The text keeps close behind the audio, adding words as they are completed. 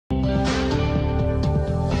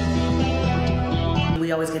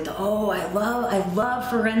we always get the, oh, I love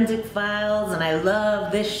Forensic Files and I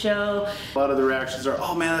love this show. A lot of the reactions are,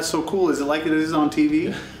 oh man, that's so cool. Is it like it is on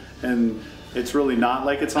TV? And it's really not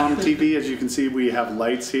like it's on TV. As you can see, we have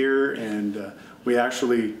lights here and we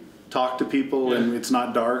actually talk to people and it's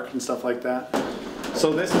not dark and stuff like that.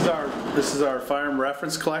 So this is our firearm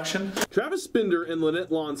reference collection. Travis Spinder and Lynette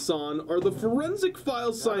Lonson are the Forensic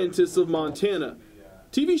Files scientists of Montana.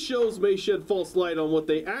 TV shows may shed false light on what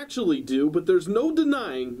they actually do, but there's no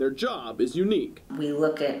denying their job is unique. We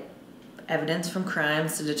look at evidence from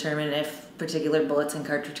crimes to determine if particular bullets and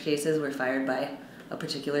cartridge cases were fired by a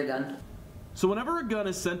particular gun. So whenever a gun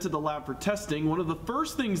is sent to the lab for testing, one of the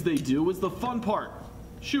first things they do is the fun part: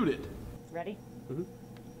 shoot it. Ready?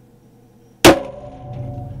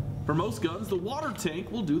 For most guns, the water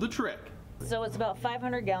tank will do the trick. So it's about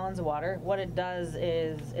 500 gallons of water. What it does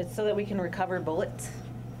is it's so that we can recover bullets,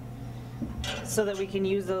 so that we can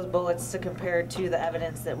use those bullets to compare to the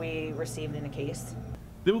evidence that we received in a case.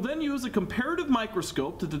 They will then use a comparative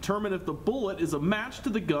microscope to determine if the bullet is a match to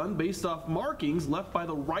the gun based off markings left by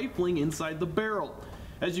the rifling inside the barrel,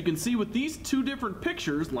 as you can see with these two different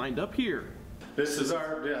pictures lined up here. This is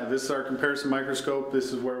our comparison microscope.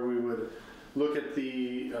 This is where we would look at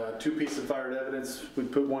the two pieces of fired evidence.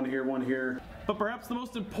 We'd put one here, one here. But perhaps the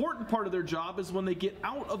most important part of their job is when they get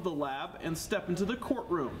out of the lab and step into the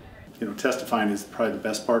courtroom. You know, testifying is probably the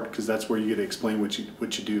best part because that's where you get to explain what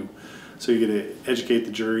you do. So you get to educate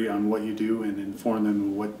the jury on what you do and inform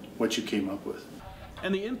them what you came up with.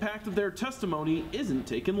 And the impact of their testimony isn't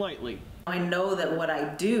taken lightly. I know that what I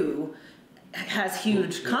do has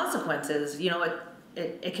huge consequences. You know,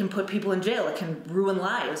 it can put people in jail, it can ruin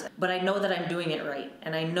lives, but I know that I'm doing it right,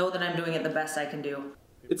 and I know that I'm doing it the best I can do.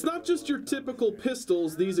 It's not just your typical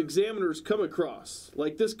pistols these examiners come across,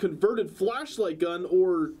 like this converted flashlight gun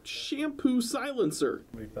or shampoo silencer.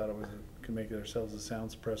 We thought it could make ourselves a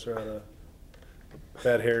sound suppressor out of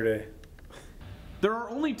bad hair day. There are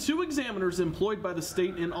only 2 examiners employed by the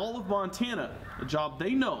state in all of Montana, a job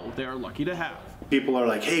they know they are lucky to have. People are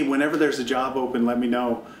like, hey, whenever there's a job open, let me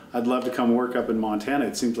know. I'd love to come work up in Montana.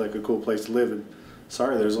 It seems like a cool place to live. And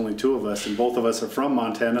sorry, there's only 2 of us, and both of us are from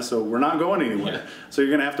Montana, so we're not going anywhere. So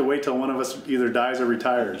you're going to have to wait till one of us either dies or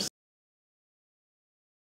retires.